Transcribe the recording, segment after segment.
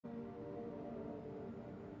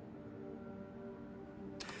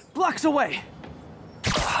blocks away.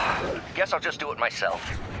 Guess I'll just do it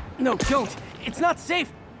myself. No, don't. It's not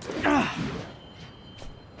safe.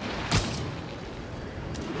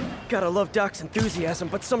 Gotta love Doc's enthusiasm,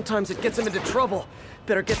 but sometimes it gets him into trouble.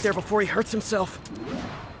 Better get there before he hurts himself.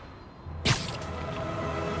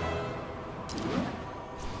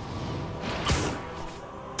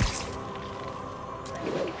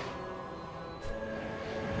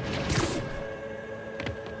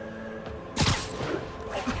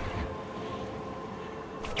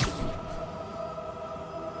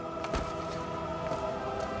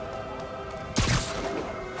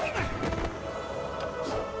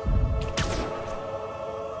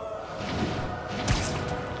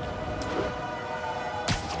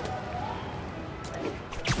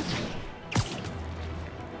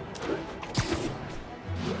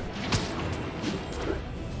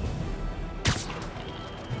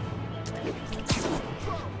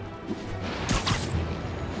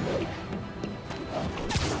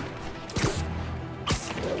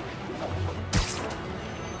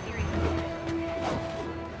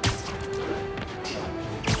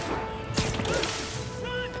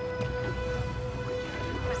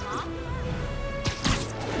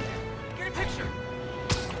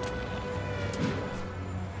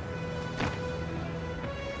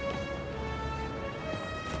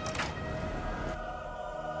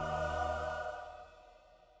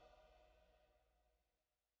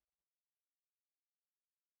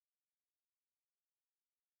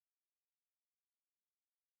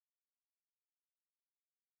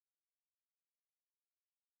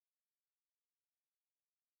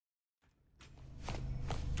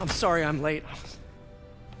 I'm sorry I'm late.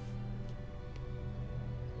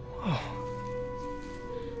 Oh.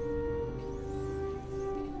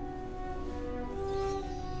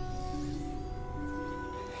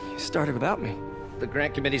 You started without me. The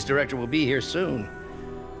grant committee's director will be here soon.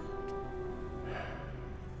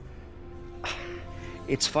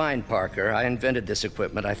 It's fine, Parker. I invented this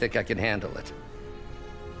equipment. I think I can handle it.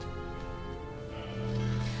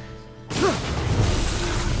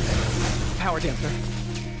 Power dampener.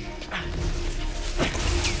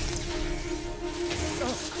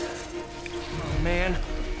 Oh, man.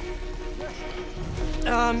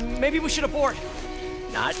 Maybe we should abort.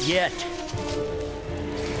 Not yet.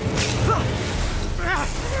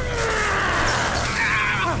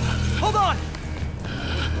 Hold on!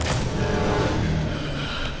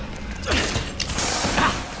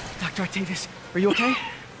 Dr. Octavius, are you okay?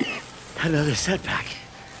 Another setback.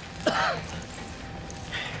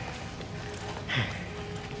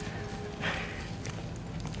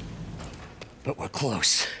 But we're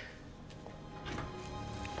close.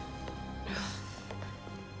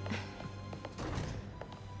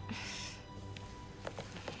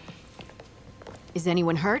 Is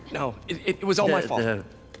anyone hurt? No, it was all my fault. The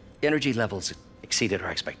energy levels exceeded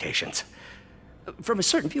our expectations. From a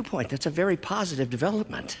certain viewpoint, that's a very positive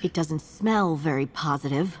development. It doesn't smell very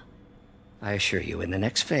positive. I assure you, in the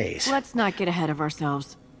next phase... Let's not get ahead of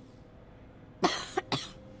ourselves.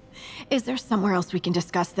 Is there somewhere else we can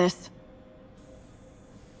discuss this?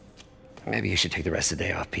 Maybe you should take the rest of the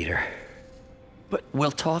day off, Peter. But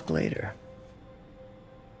we'll talk later.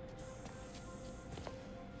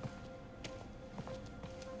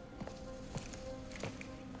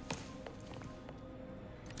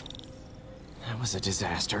 That was a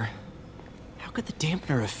disaster. How could the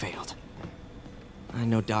dampener have failed? I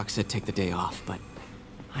know Doc said take the day off, but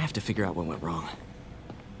I have to figure out what went wrong.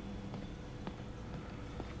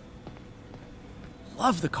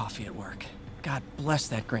 Love the coffee at work. God bless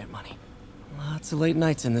that grant money. Lots of late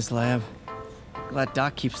nights in this lab. Glad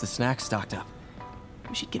Doc keeps the snacks stocked up.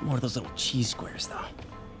 We should get more of those little cheese squares, though.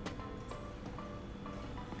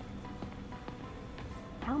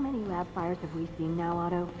 How many lab fires have we seen now,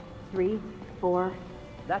 Otto? 3? 4?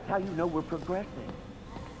 That's how you know we're progressing.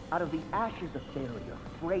 Out of the ashes of failure,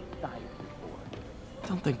 great science is born. I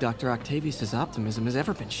don't think Dr. Octavius' optimism has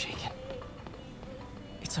ever been shaken.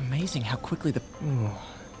 It's amazing how quickly the... Ooh,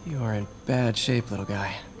 you are in bad shape, little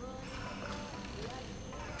guy.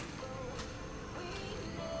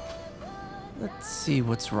 Let's see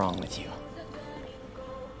what's wrong with you.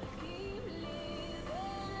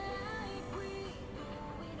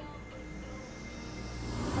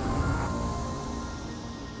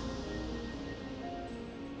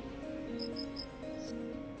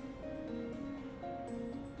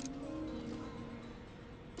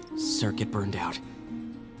 Circuit burned out.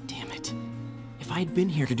 Damn it. If I had been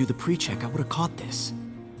here to do the pre-check, I would have caught this.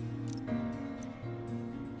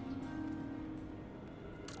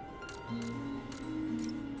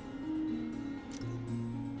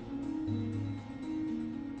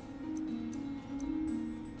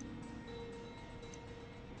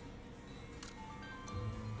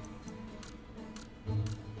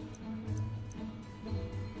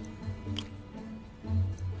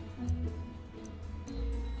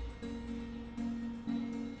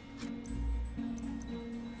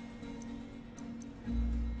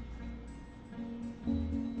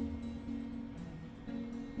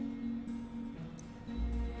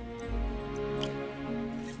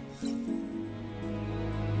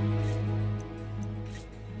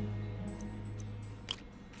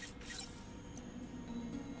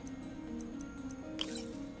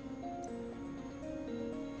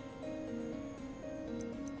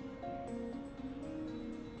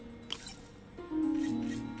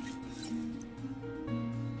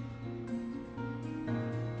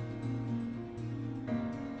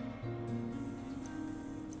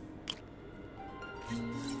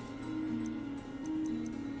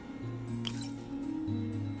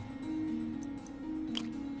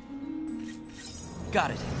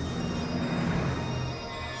 Got it.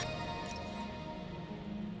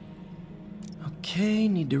 Okay,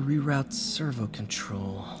 need to reroute servo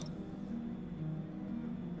control.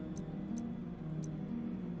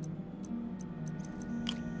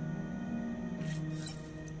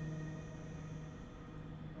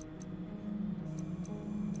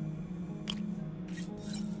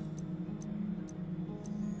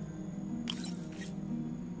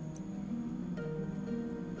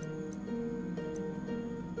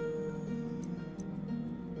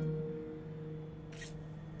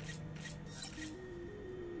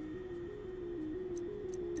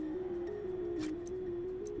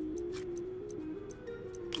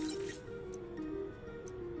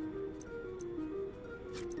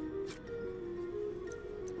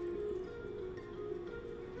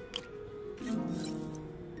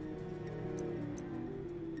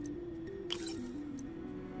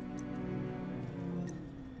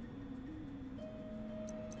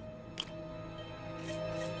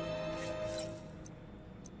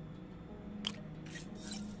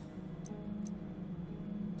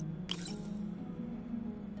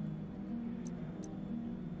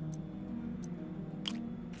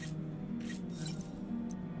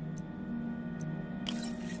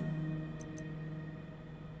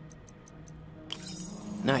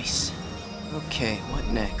 Nice. Okay, what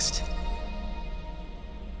next?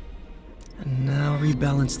 And now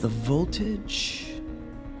rebalance the voltage.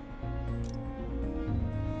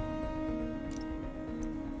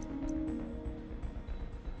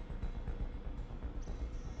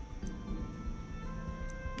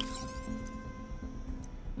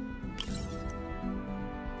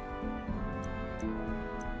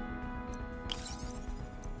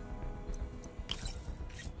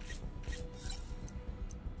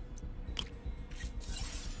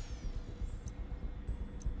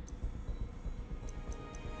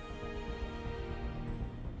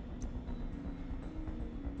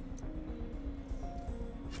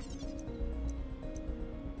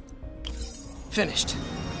 Finished.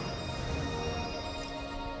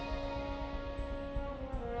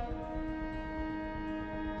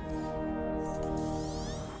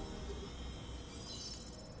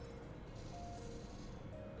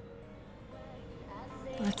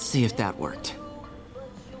 Let's see if that worked.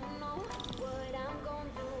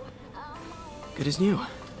 Good as new.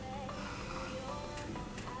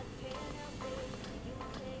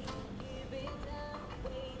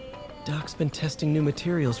 Doc's been testing new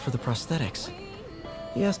materials for the prosthetics.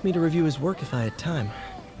 He asked me to review his work if I had time.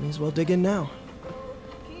 May as well dig in now.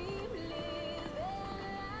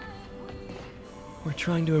 We're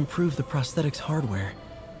trying to improve the prosthetics hardware.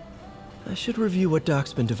 I should review what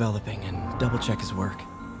Doc's been developing and double-check his work.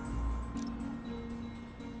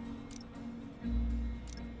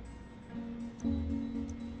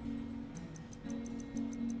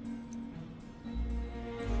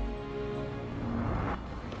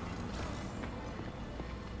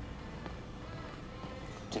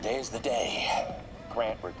 Today's the day.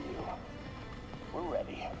 Grant review. We're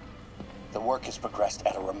ready. The work has progressed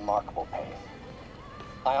at a remarkable pace.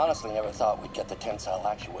 I honestly never thought we'd get the tensile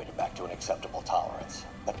actuator back to an acceptable tolerance.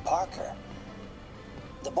 But Parker,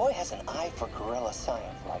 the boy has an eye for guerrilla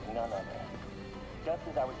science like none other. Just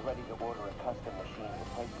as I was ready to order a custom machine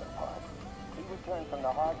replacement part, he returned from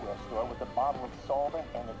the hardware store with a bottle of solvent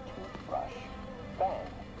and a toothbrush. Bang!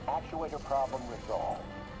 Actuator problem resolved.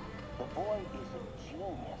 The boy is a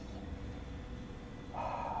genius.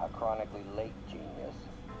 A chronically late genius.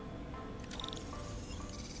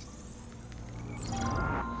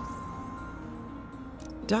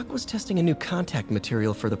 Doc was testing a new contact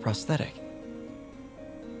material for the prosthetic.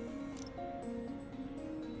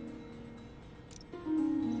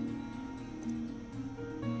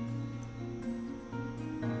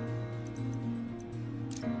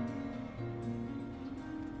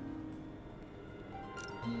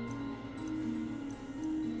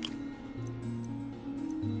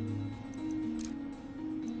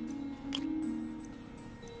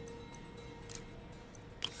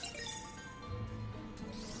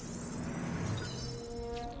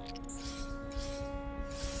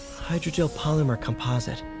 Hydrogel polymer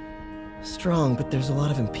composite. Strong, but there's a lot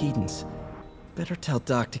of impedance. Better tell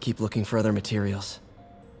Doc to keep looking for other materials.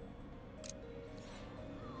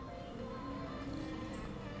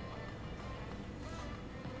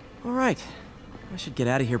 All right. I should get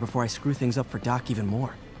out of here before I screw things up for Doc even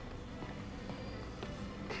more.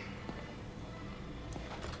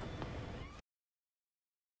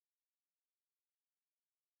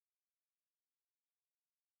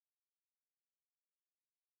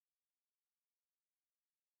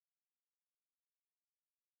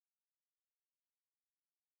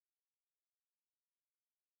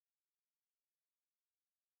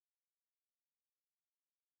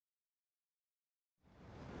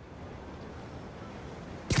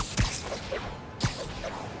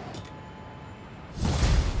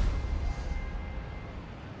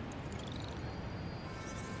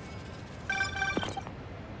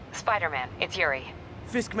 Spider-Man, it's Yuri.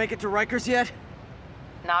 Fisk make it to Rikers yet?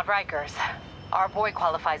 Not Rikers. Our boy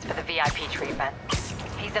qualifies for the VIP treatment.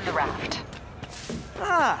 He's in the raft.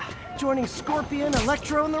 Ah, joining Scorpion,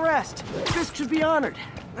 Electro, and the rest. Fisk should be honored.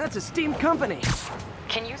 That's a steamed company.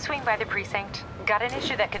 Can you swing by the precinct? Got an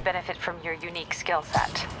issue that could benefit from your unique skill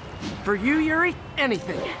set. For you, Yuri,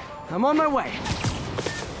 anything. I'm on my way.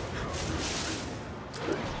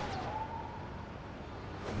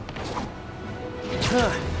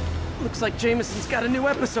 Huh. Looks like Jameson's got a new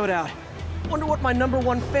episode out. Wonder what my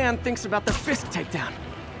 #1 fan thinks about the Fisk takedown.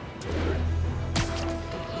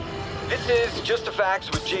 This is Just the Facts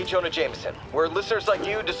with J. Jonah Jameson, where listeners like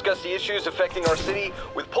you discuss the issues affecting our city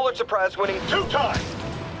with Pulitzer Prize-winning two-time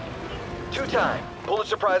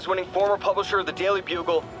Pulitzer Prize-winning former publisher of the Daily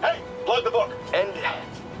Bugle. Hey, plug the book.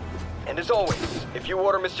 And as always, if you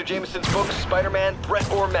order Mr. Jameson's book, Spider-Man,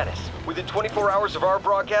 Threat or Menace, within 24 hours of our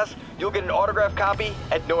broadcast, you'll get an autographed copy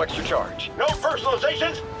at no extra charge. No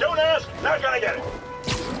personalizations, don't ask, not gonna get it.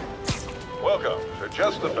 Welcome to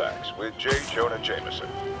Just the Facts with J. Jonah Jameson,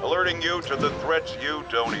 alerting you to the threats you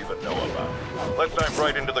don't even know about. Let's dive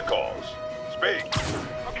right into the calls. Speak.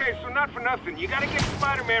 Okay, so not for nothing, you gotta give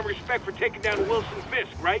Spider-Man respect for taking down Wilson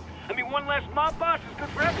Fisk, right? I mean, one less mob boss is good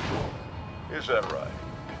for everyone. Is that right?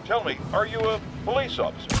 Tell me, are you a police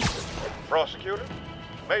officer? Prosecutor?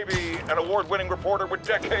 Maybe an award-winning reporter with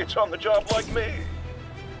decades on the job like me?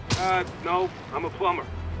 No, I'm a plumber.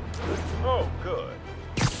 Oh, good.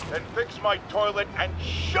 Then fix my toilet and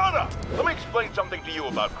shut up! Let me explain something to you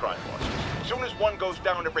about crime bosses. As soon as one goes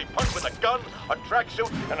down, every punk with a gun, a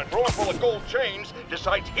tracksuit, and a drawer full of gold chains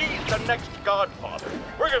decides he's the next godfather.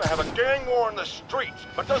 We're gonna have a gang war in the streets,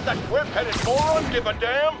 but does that whip-headed moron give a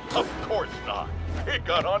damn? Of course not. He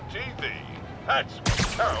got on TV. That's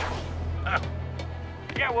what counts.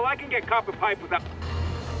 Yeah, well, I can get copper pipe without...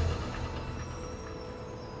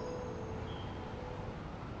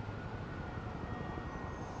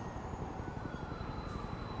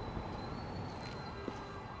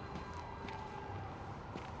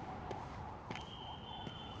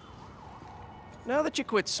 Now that you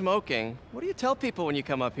quit smoking, what do you tell people when you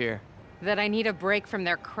come up here? That I need a break from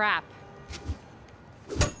their crap.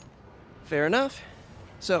 Fair enough.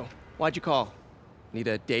 So, why'd you call? Need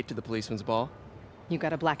a date to the policeman's ball? You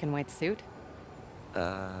got a black and white suit?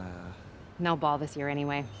 No ball this year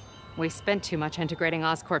anyway. We spent too much integrating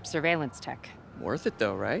Oscorp's surveillance tech. Worth it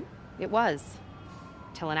though, right? It was.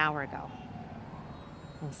 Till an hour ago.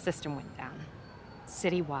 The system went down.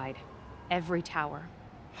 Citywide. Every tower.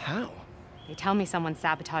 How? They tell me someone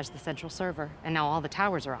sabotaged the central server, and now all the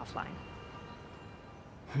towers are offline.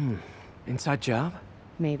 Inside job?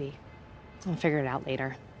 Maybe. I'll figure it out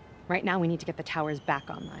later. Right now, we need to get the towers back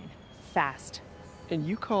online. Fast. And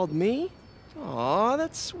you called me? Aw,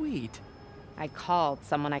 that's sweet. I called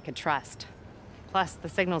someone I could trust. Plus, the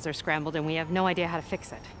signals are scrambled and we have no idea how to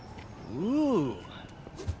fix it. Ooh.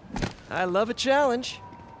 I love a challenge.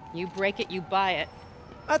 You break it, you buy it.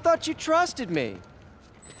 I thought you trusted me.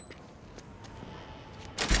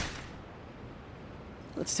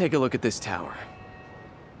 Let's take a look at this tower.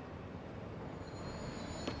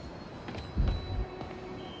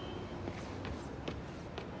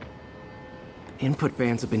 Input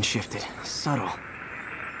bands have been shifted. Subtle.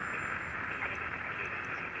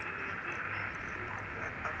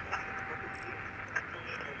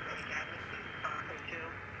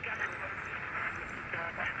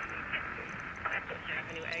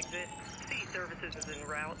 Avenue exit. C services is en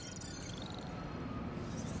route.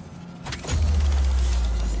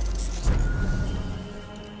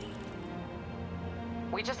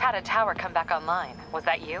 We just had a tower come back online. Was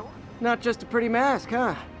that you? Not just a pretty mask,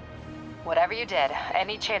 huh? Whatever you did,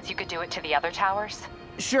 any chance you could do it to the other towers?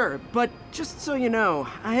 Sure, but just so you know,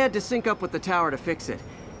 I had to sync up with the tower to fix it.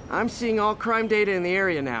 I'm seeing all crime data in the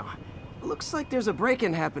area now. Looks like there's a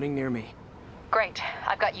break-in happening near me. Great.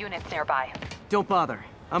 I've got units nearby. Don't bother.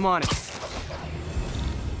 I'm on it.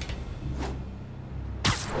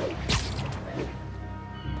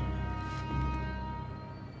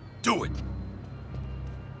 Do it!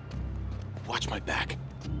 Watch my back.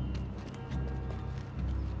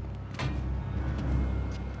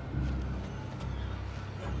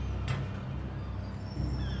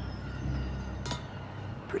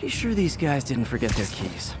 Pretty sure these guys didn't forget their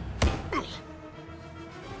keys.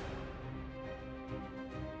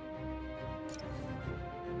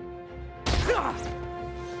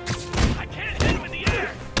 I can't hit him in the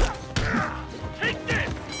air! Take this!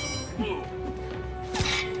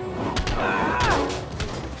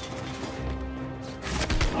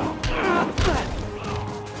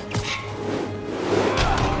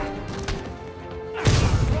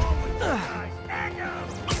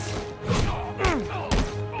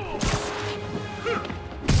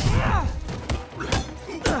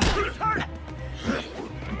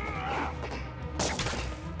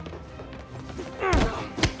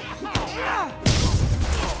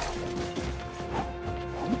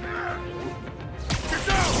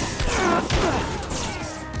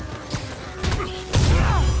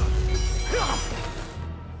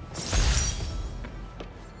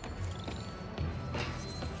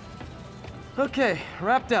 Okay,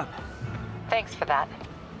 wrapped up. Thanks for that.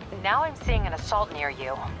 Now I'm seeing an assault near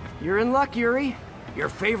you. You're in luck, Yuri. Your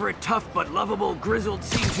favorite tough but lovable, grizzled,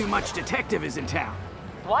 seen-too-much detective is in town.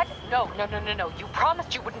 What? No. You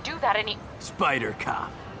promised you wouldn't do that any... Spider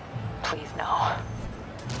Cop. Please, no.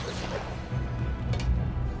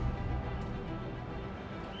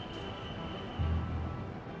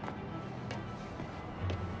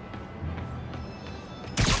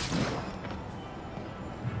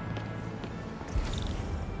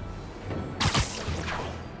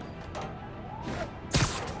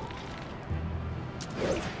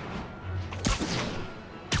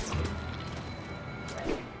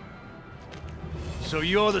 So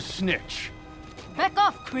you're the snitch? Back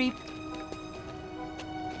off, creep.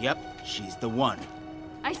 Yep, she's the one.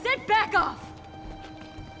 I said back off!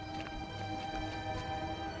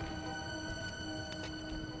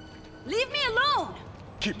 Leave me alone!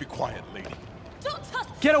 Keep it quiet, lady. Don't touch...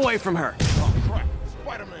 Get away from her! Oh, crap.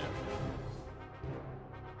 Spider-Man.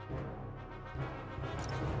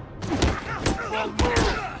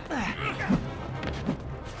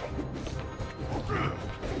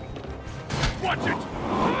 Watch it!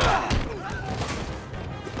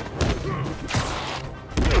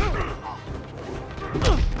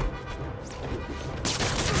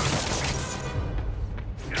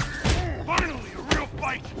 Finally, a real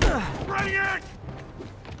fight! Bring it!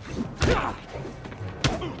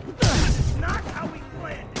 This is not how we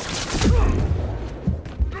planned it!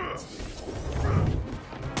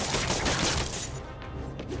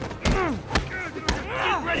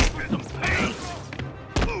 Get ready for some pain!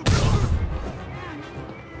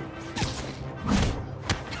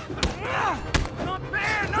 Not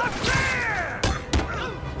fair! Not fair!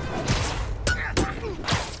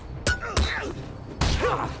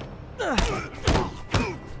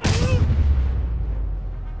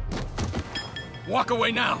 Walk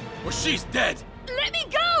away now, or she's dead! Let me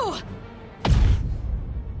go!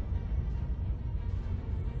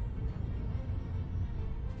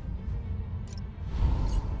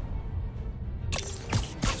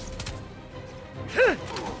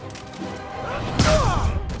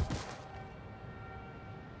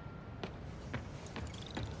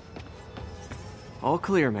 All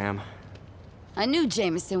clear, ma'am. I knew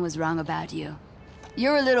Jameson was wrong about you.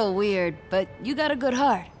 You're a little weird, but you got a good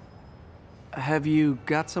heart. Have you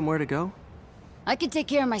got somewhere to go? I can take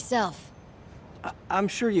care of myself. I'm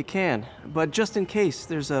sure you can, but just in case,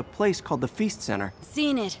 there's a place called the Feast Center.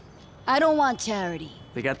 Seen it. I don't want charity.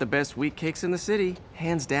 They got the best wheat cakes in the city,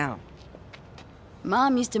 hands down.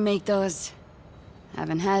 Mom used to make those.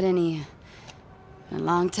 Haven't had any in a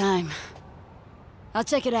long time. I'll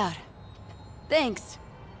check it out. Thanks,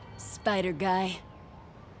 Spider Guy.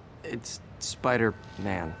 It's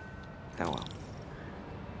Spider-Man. Oh well.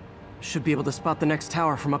 Should be able to spot the next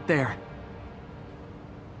tower from up there.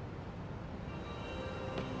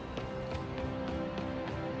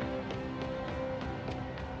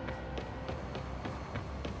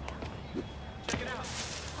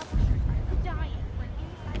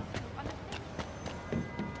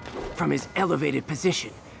 From his elevated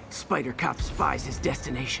position, Spider Cop spies his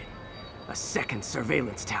destination. A second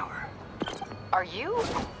surveillance tower. Are you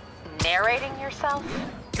narrating yourself?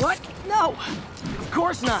 What? No! Of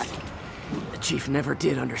course not! The chief never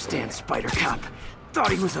did understand Spider Cop.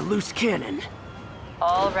 Thought he was a loose cannon.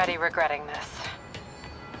 Already regretting this.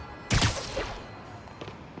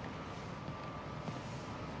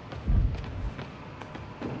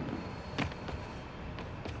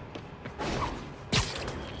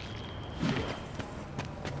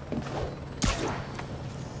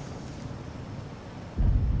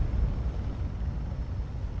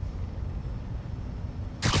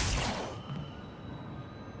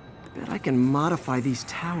 Bet I can modify these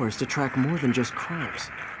towers to track more than just crimes.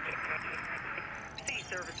 Sea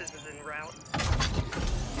services is en route.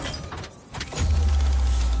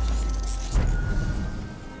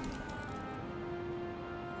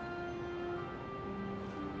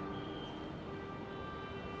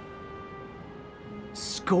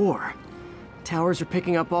 Score! Towers are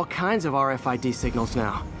picking up all kinds of RFID signals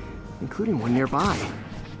now, including one nearby.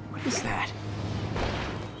 What is that?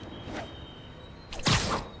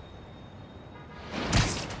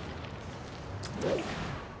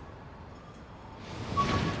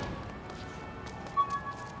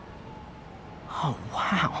 Oh,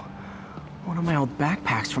 wow. One of my old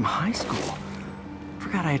backpacks from high school.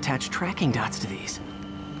 Forgot I attached tracking dots to these.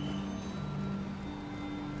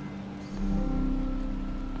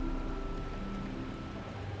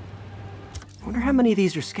 Wonder how many of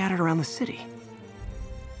these are scattered around the city.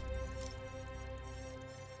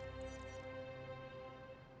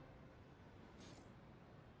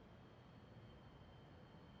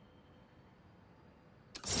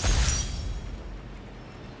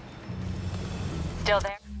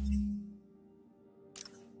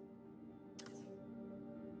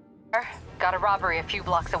 Got a robbery a few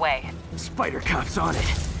blocks away. Spider Cop's on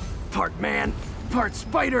it. Part man, part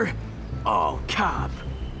spider, all cop.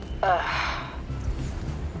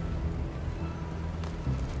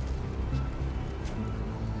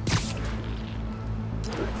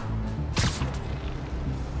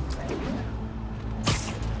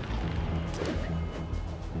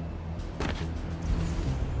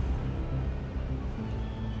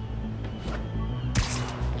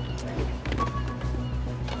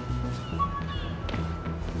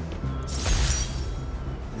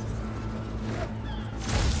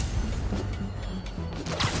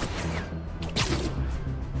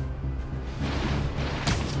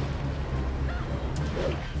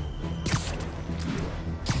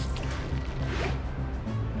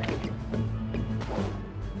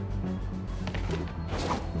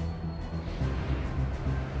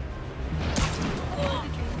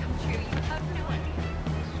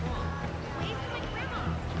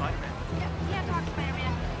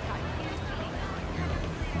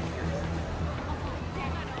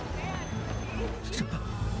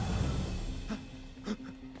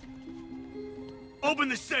 Open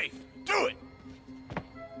the safe! Do it!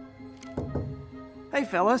 Hey,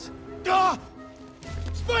 fellas. Ah!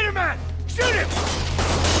 Spider-Man! Shoot him!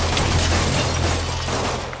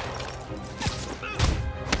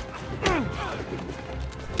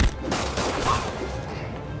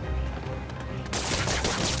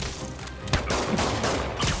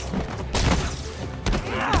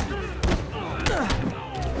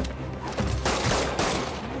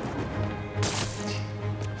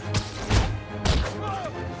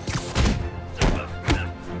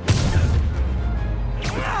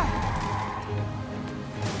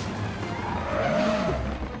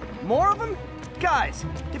 More of them? Guys,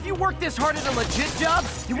 if you worked this hard at a legit job,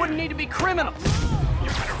 you wouldn't need to be criminals.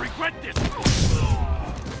 You're gonna regret this!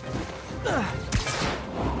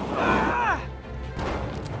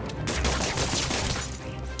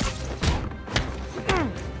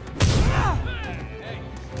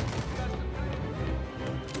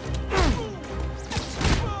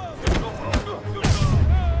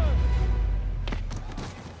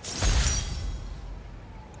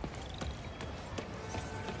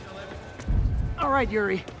 All right,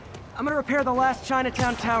 Yuri. I'm gonna repair the last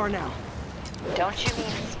Chinatown tower now. Don't you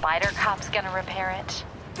mean Spider Cop's gonna repair it?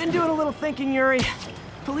 Been doing a little thinking, Yuri.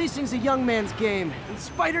 Policing's a young man's game, and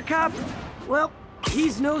Spider Cop, well,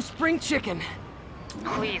 he's no spring chicken.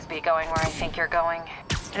 Please be going where I think you're going.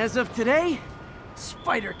 As of today,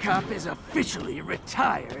 Spider Cop is officially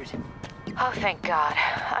retired. Oh, thank God.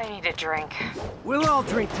 I need a drink. We'll all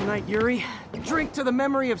drink tonight, Yuri. Drink to the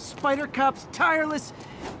memory of Spider Cop's tireless...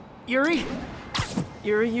 Yuri?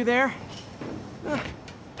 Yuri, you there?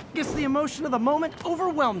 Guess the emotion of the moment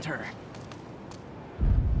overwhelmed her.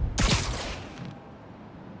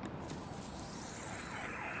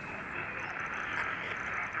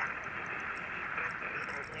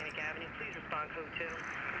 Atlantic Avenue, please respond code 2.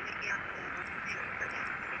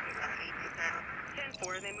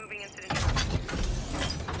 10-4, are they moving into the...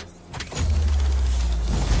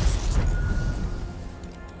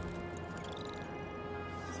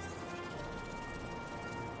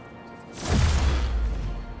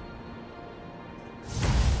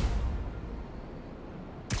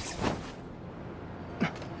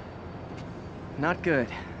 Not good.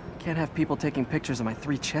 Can't have people taking pictures of my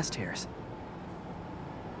 3 chest hairs.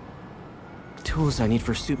 Tools I need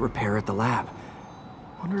for suit repair at the lab.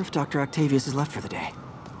 Wonder if Dr. Octavius is left for the day.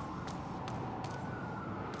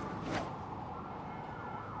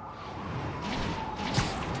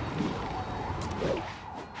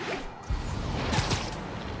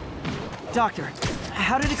 Doctor,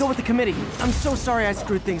 how did it go with the committee? I'm so sorry I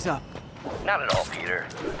screwed things up. Not at all, Peter.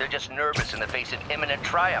 They're just nervous in the face of imminent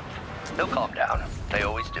triumph. They'll calm down. They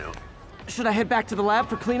always do. Should I head back to the lab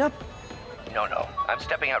for cleanup? No. I'm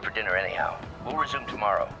stepping out for dinner anyhow. We'll resume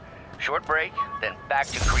tomorrow. Short break, then back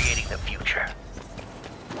to creating the future.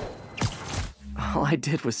 All I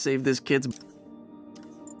did was save this kid's...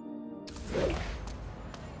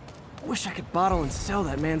 Wish I could bottle and sell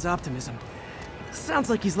that man's optimism. Sounds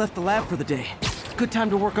like he's left the lab for the day. Good time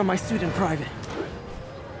to work on my suit in private.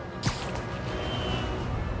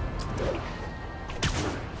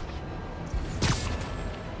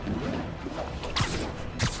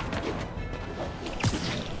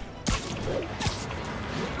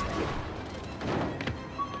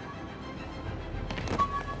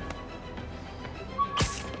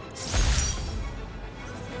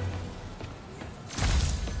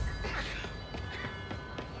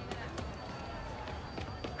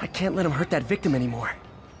 I can't let him hurt that victim anymore.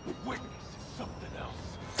 Witness is something else.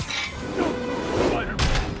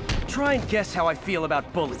 Spider-Man! Try and guess how I feel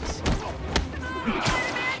about bullies.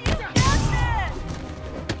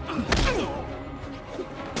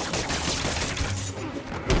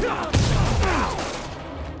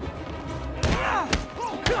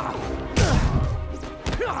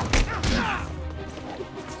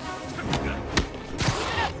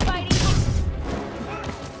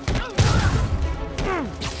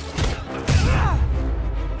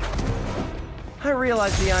 I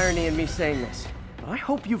realize the irony in me saying this, but I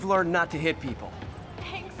hope you've learned not to hit people.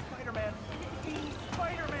 Thanks, Spider-Man.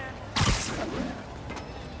 Spider-Man.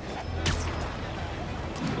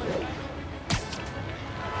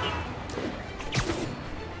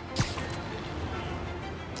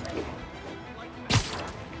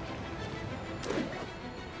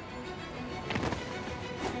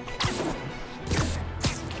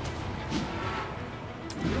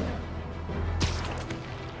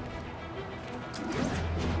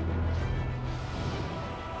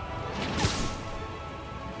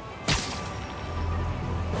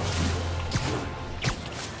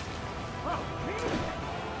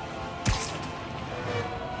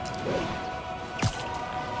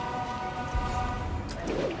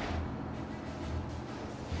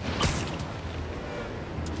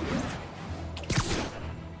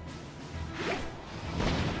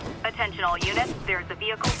 Attention all units, there's a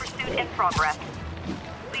vehicle pursuit in progress.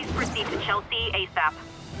 Please proceed to Chelsea ASAP.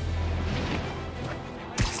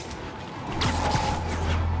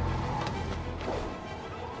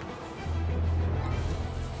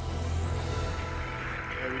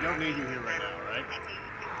 Hey, we don't need you here right now, right?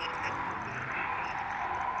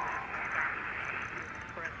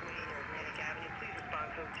 Expressway or Atlantic Avenue, please respond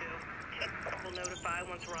code 2. We'll notify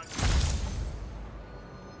once we're on.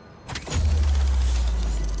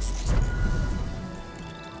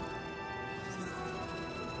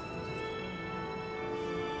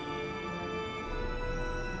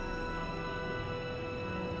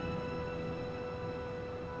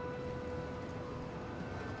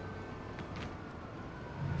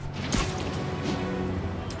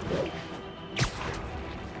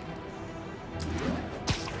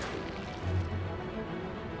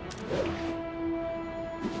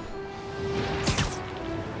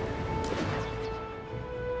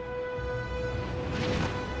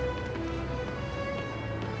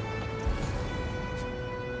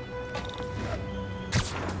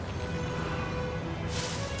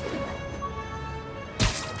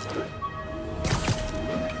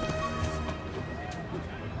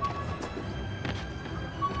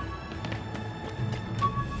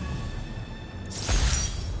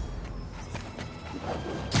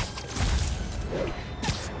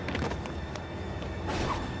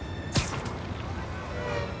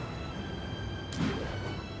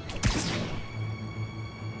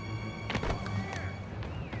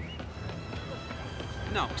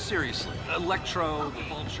 No, seriously. Electro, the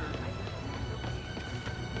Vulture.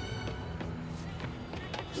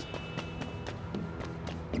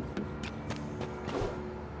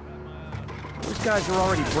 Those guys are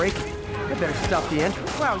already breaking. I better stop the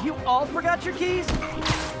entrance. Wow, you all forgot your keys?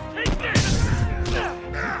 Take this!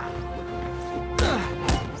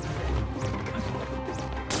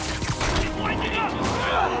 Winding up!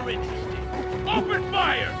 More interesting. Open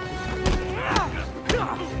fire!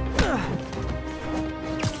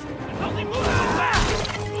 Only move fast!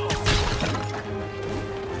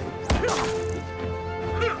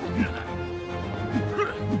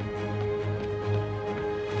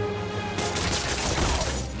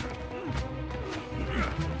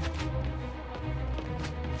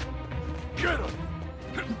 Get him!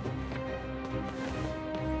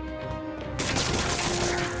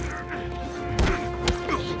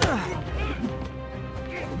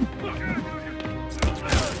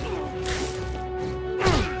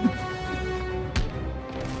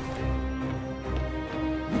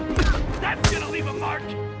 That's gonna leave a mark!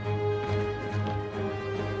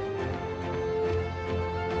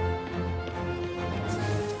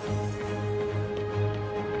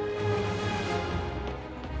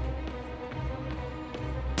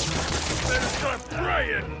 Better start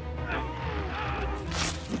praying!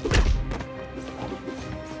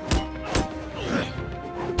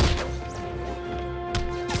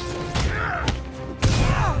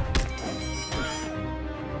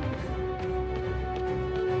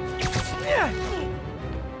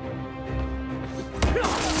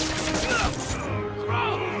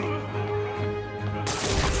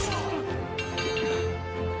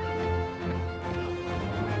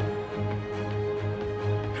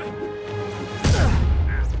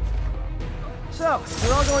 So,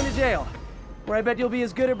 you're all going to jail, where I bet you'll be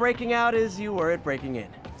as good at breaking out as you were at breaking in.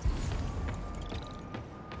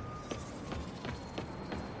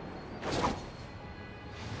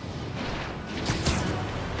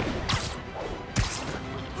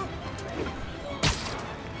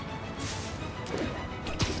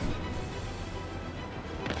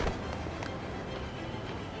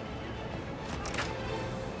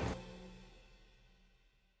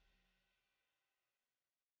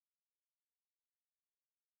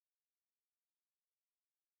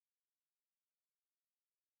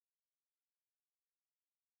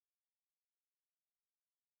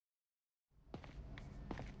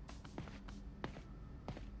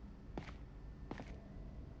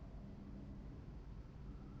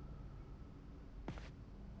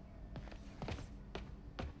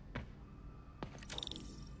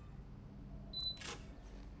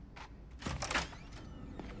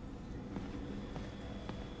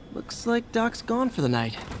 Looks like Doc's gone for the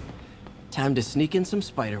night. Time to sneak in some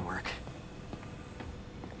spider work.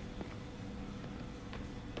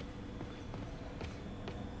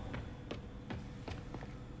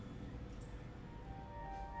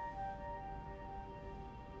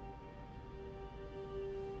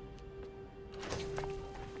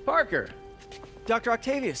 Parker! Dr.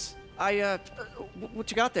 Octavius, what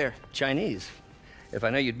you got there? Chinese. If I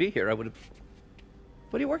know you'd be here, I would have...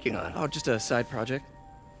 What are you working on? Oh, just a side project.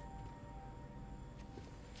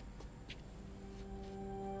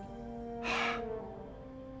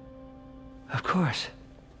 Of course.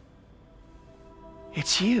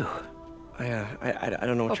 It's you. I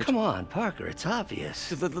don't know what you're... Oh, come on, Parker, it's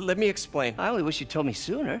obvious. Let me explain. I only wish you'd told me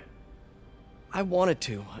sooner. I wanted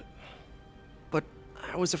to, but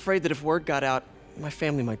I was afraid that if word got out, my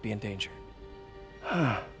family might be in danger.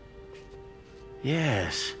 Huh.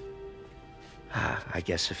 Yes. I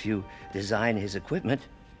guess if you design his equipment,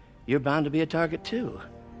 you're bound to be a target too.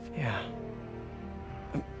 Yeah.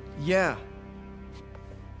 Yeah.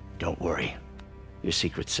 Don't worry. Your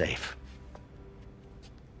secret's safe.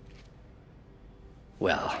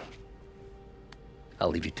 Well, I'll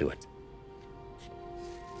leave you to it.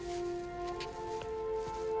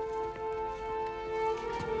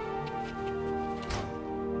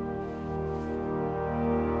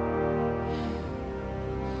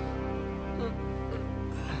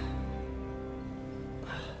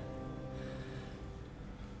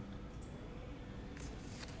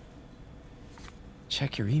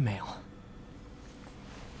 Check your email.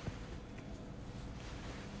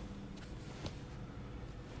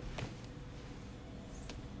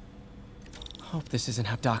 Hope this isn't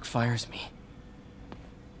how Doc fires me.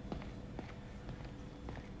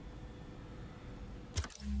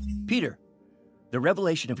 Peter, the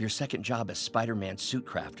revelation of your second job as Spider-Man suit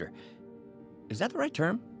crafter, is that the right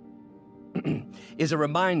term? Is a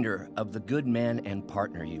reminder of the good man and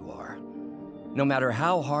partner you are. No matter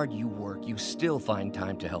how hard you work, you still find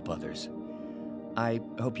time to help others. I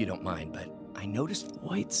hope you don't mind, but I noticed...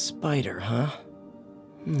 White spider, huh?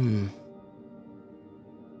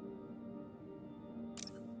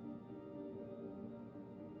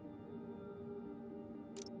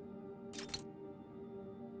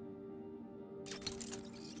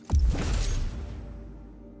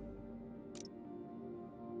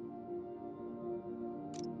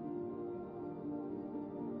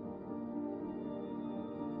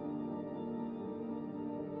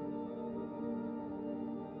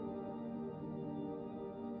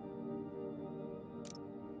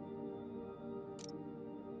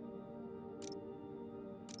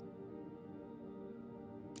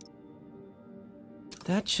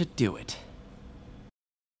 That should do it.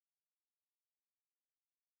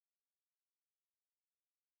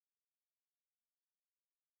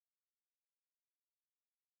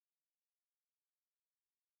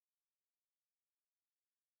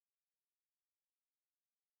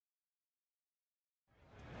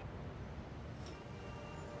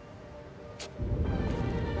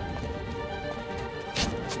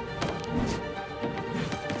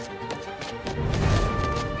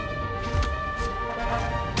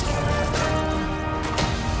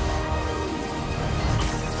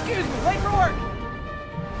 Late for work!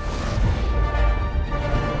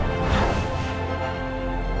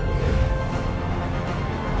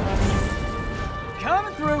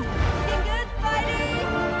 Coming through! Looking good, Spidey!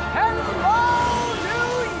 Hello, New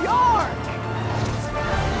York!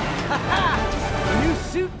 Haha! New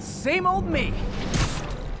suit, same old me.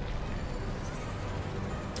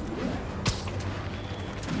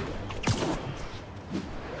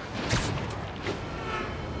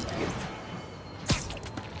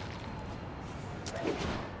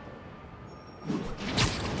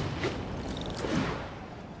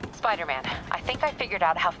 Spider-Man, I think I figured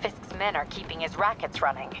out how Fisk's men are keeping his rackets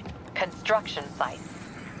running. Construction sites.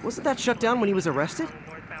 Wasn't that shut down when he was arrested?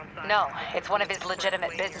 No, it's one of his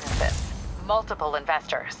legitimate businesses. Multiple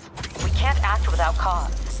investors. We can't act without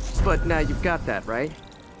cause. But now you've got that, right?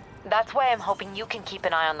 That's why I'm hoping you can keep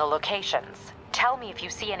an eye on the locations. Tell me if you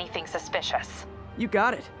see anything suspicious. You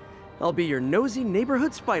got it. I'll be your nosy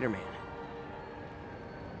neighborhood Spider-Man.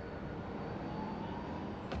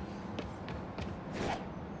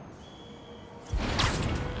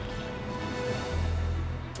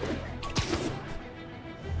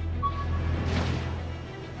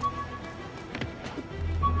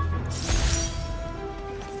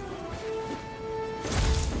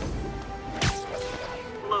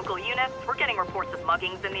 Local units, we're getting reports of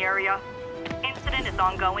muggings in the area. Incident is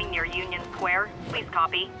ongoing near Union Square. Please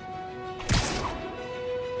copy.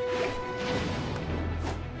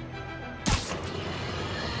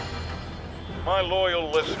 My loyal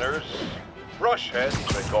listeners, brushheads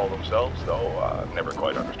they call themselves, though I've never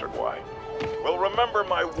quite understood why, will remember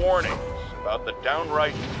my warnings about the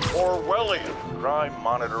downright Orwellian crime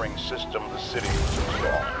monitoring system the city was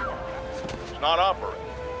installing. It's not operating.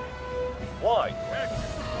 Why?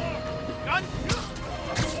 Gun!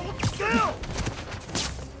 Hold still!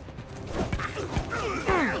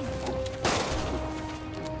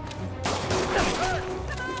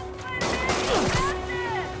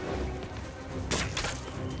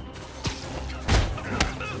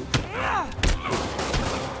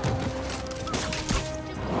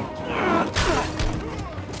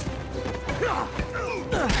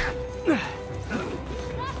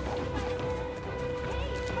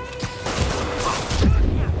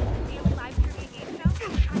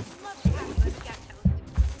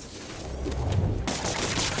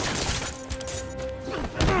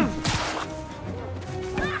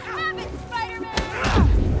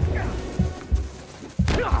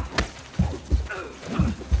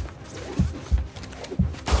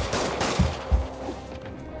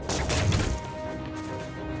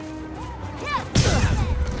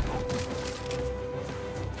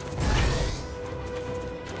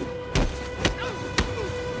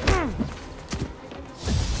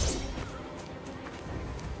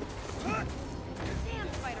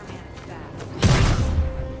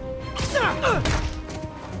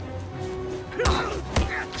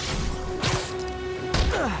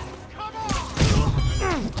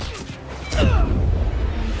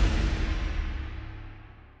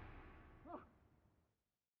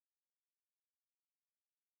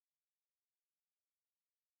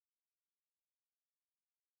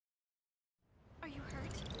 Are you hurt?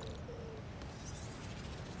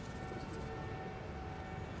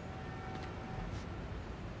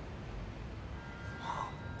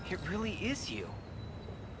 It really is you.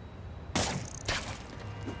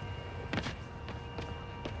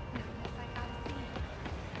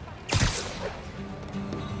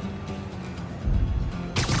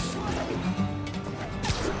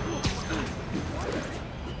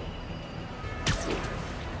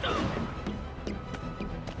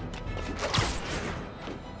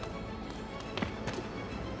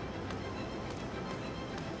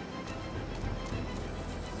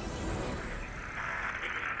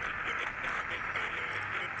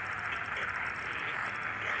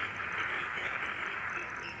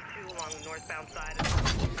 Along the northbound side.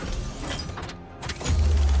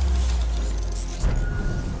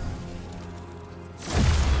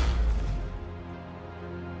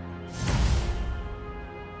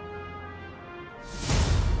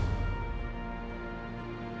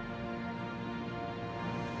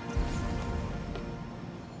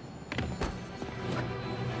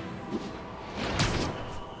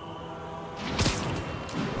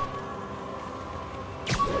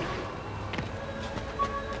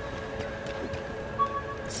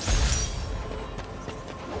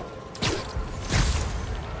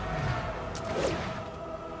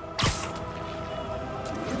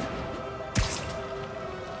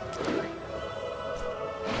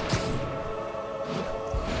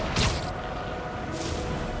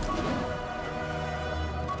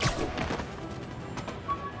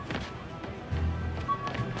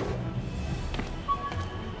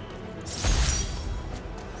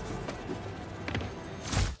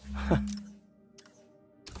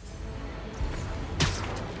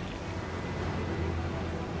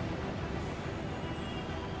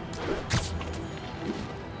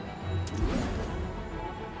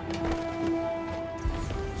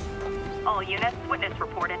 All units, witness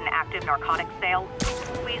reported an active narcotics sale.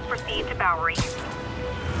 Please proceed to Bowery.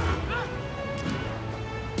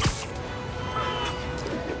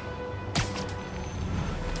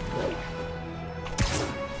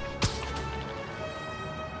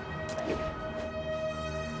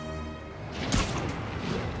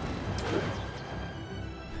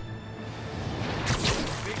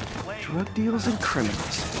 Drug deals and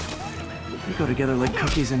criminals. They go together like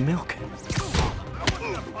cookies and milk.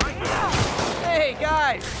 Hey,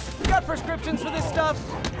 guys! You got prescriptions for this stuff?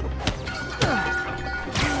 You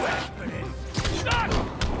asked for this. Stop!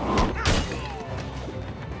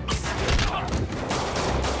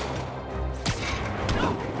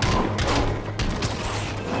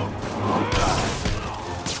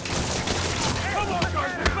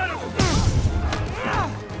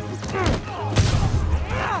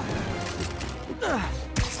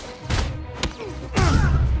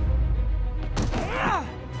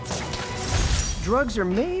 Drugs are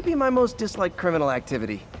maybe my most disliked criminal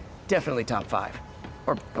activity. Definitely top 5.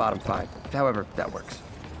 Or bottom 5, however that works.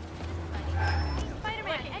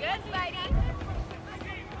 Spider-Man, good, Spidey.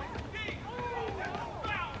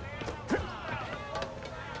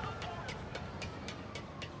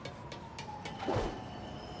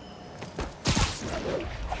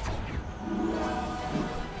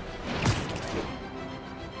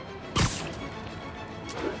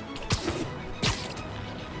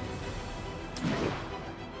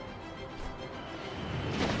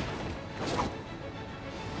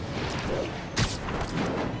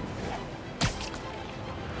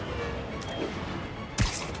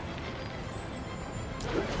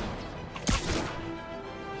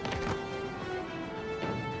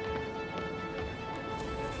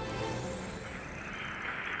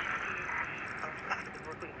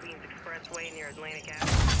 expressway near Atlantic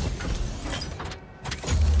Avenue.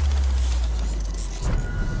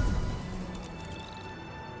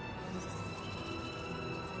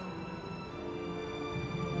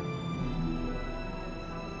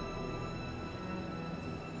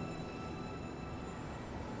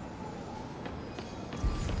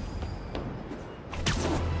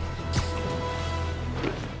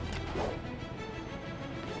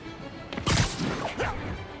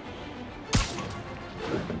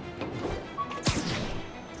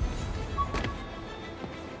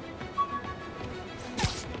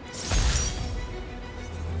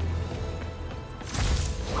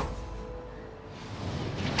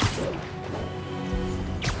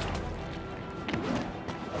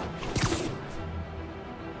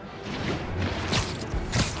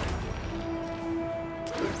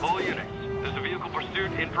 All units, there's a vehicle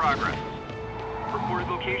pursuit in progress. Reported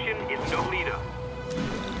location is Nolito.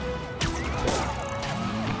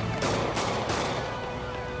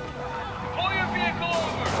 Pull your vehicle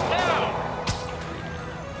over, now!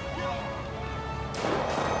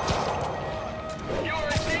 You are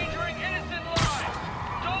endangering innocent lives!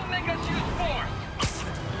 Don't make us use force!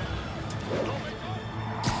 Get over here!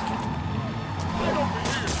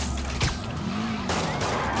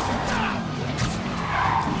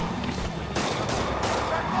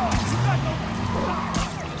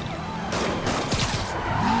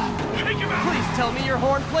 Please tell me your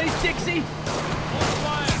horn plays Dixie! Hold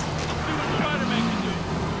fire. Let's see what Spider-Man can do.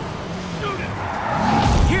 Shoot it!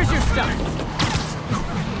 Here's your stuff!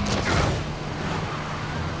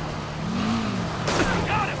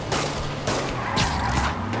 Got him!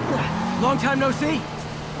 Long time no see?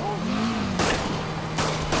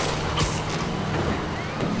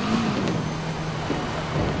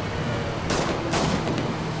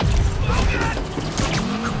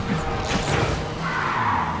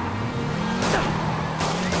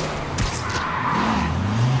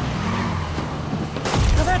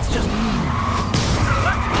 Now that's just...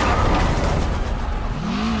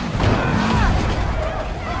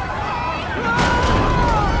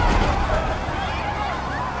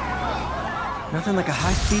 Nothing like a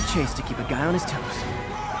high-speed chase to keep a guy on his toes.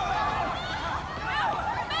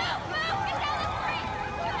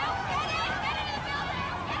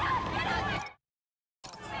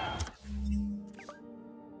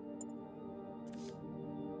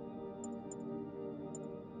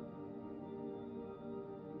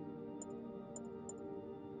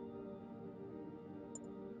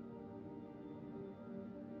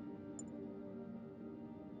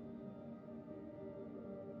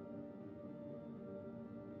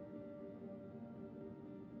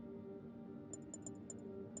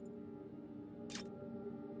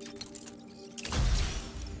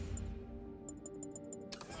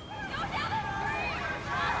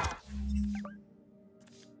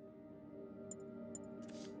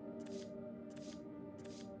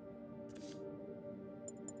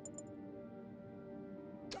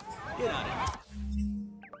 Get out of